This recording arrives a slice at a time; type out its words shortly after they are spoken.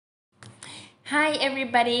Hi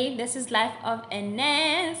everybody, this is Life of a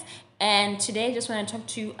Nurse, and today I just want to talk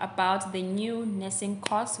to you about the new nursing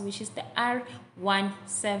course, which is the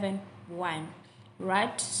R171.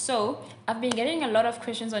 Right? So I've been getting a lot of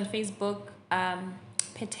questions on Facebook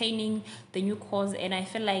pertaining the new course, and I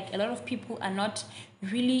feel like a lot of people are not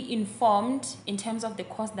really informed in terms of the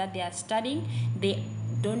course that they are studying. They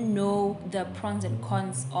don't know the pros and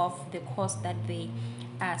cons of the course that they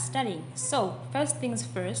are studying. So first things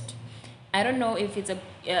first, I don't know if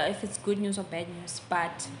it's good news or bad news,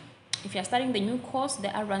 but if you're starting the new course, the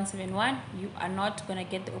R171, you are not gonna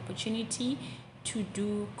get the opportunity to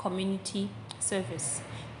do community service.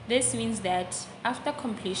 This means that after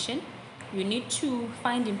completion, you need to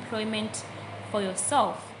find employment for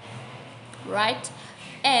yourself, right?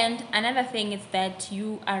 And another thing is that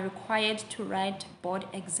you are required to write board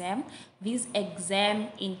exam. This exam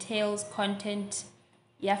entails content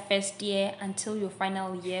your first year until your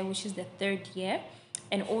final year, which is the third year.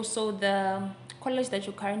 And also the college that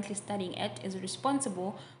you're currently studying at is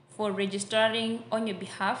responsible for registering on your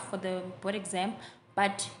behalf for the board exam,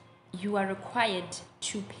 but you are required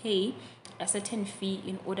to pay a certain fee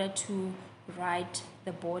in order to write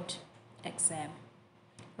the board exam,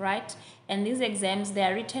 right? And these exams, they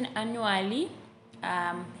are written annually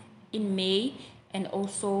in May and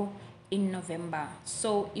also in November.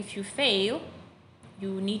 So if you fail,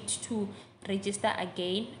 you need to register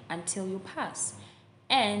again until you pass.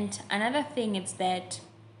 And another thing is that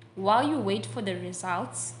while you wait for the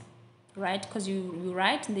results, right, because you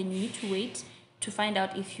write and then you need to wait to find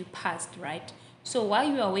out if you passed, right? So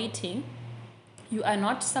while you are waiting, you are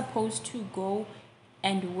not supposed to go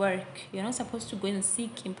and work. You're not supposed to go and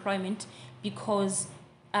seek employment because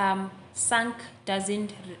SANC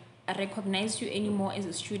doesn't recognize you anymore as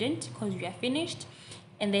a student because you are finished.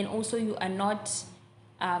 And then also you are not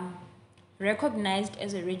recognized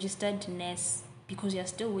as a registered nurse because you're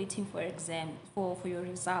still waiting for exam for your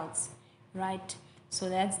results, right? So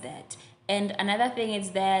that's that. And another thing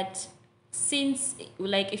is that since,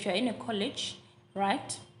 like, if you're in a college,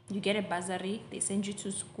 right, you get a bursary, they send you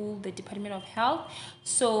to school, the Department of Health,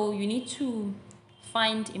 so you need to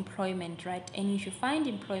find employment, right? And if you find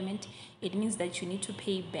employment, it means that you need to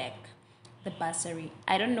pay back the bursary.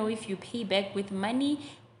 I don't know if you pay back with money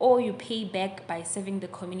or you pay back by serving the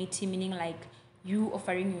community, meaning like you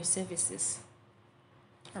offering your services,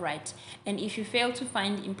 right? And if you fail to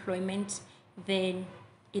find employment, then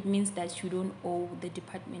it means that you don't owe the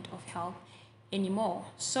Department of Health anymore.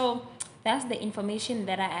 So that's the information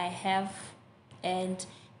that I have, and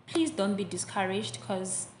please don't be discouraged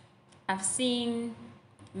because I've seen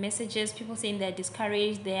messages, people saying they're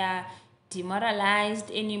discouraged, they are demoralized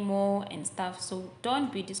anymore and stuff. So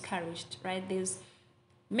don't be discouraged, right? There's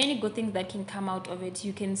many good things that can come out of it.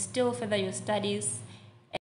 You can still further your studies